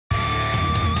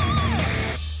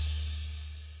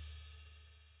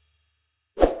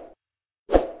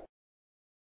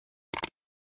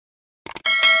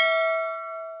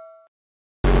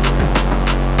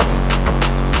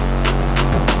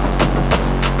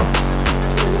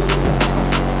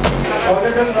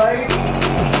Horizontal right.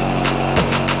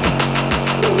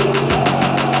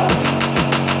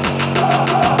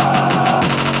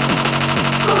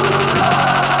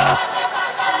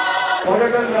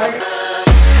 Horizontal right.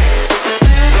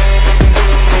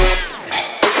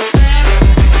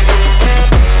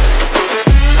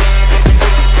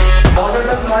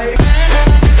 Horizontal right.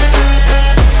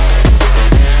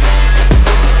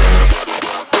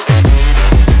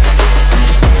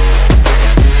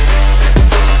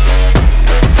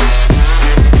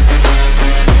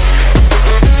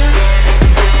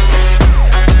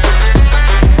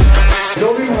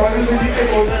 जो भी model physique के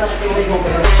बोलते हैं आपके वो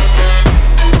बोलते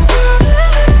हैं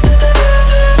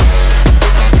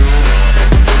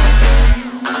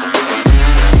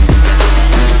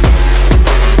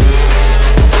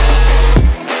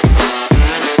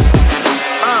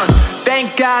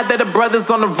Thank God that the brothers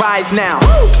on the rise now.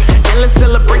 Endless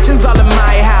celebrations all in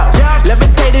my house.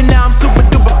 Levitating now, I'm super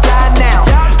duper fly now.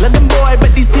 London boy, but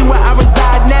DC where I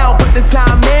reside now. Put the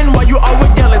time in while you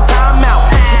always yelling time out.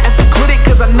 And for quit it,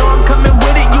 cause I know I'm coming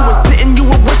with it. You were sitting, you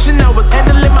were wishing I was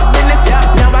handling my business.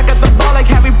 Now I got the ball like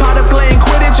Harry Potter playing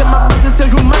Quidditch. And my business is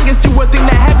humongous, you would think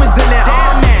that happens in there.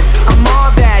 Oh man, I'm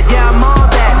all that, yeah, I'm all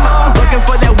that. Looking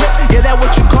for that whip, yeah, that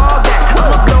what you call that.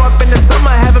 I'ma blow up in the summer,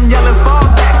 have them yelling fall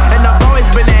back. And I've always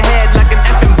been ahead like an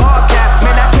effing ball cap.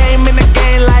 Man, I came in the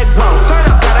game like, whoa.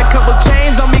 Got a couple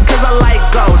chains on me cause I like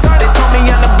gold. They told me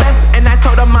I'm the best and I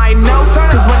told them I know.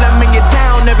 Cause when I'm in your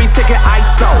town, every ticket I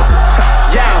sold.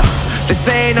 Yeah, they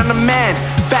saying I'm the man.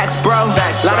 Facts, bro.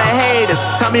 Lot of haters,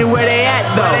 tell me where they at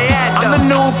though. I'm the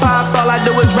new pop, all I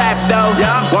do is rap though.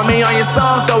 Want me on your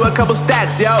song, throw a couple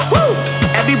stacks, yo. Woo!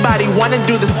 Everybody wanna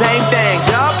do the same thing.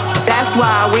 That's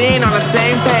why we ain't on the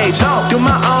same page. Do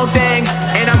my own thing,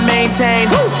 and I maintain.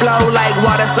 Flow like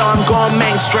water, so I'm going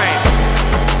mainstream.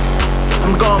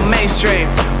 I'm going mainstream.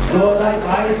 Flow like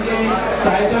ice cream,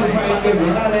 title fight के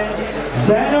winner है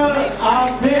Zeno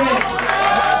Abid.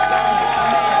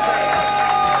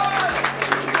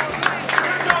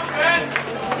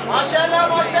 Mashallah,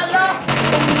 mashallah.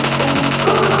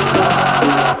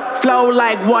 Flow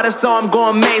like water, so I'm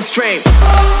going mainstream.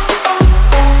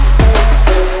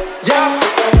 Yeah.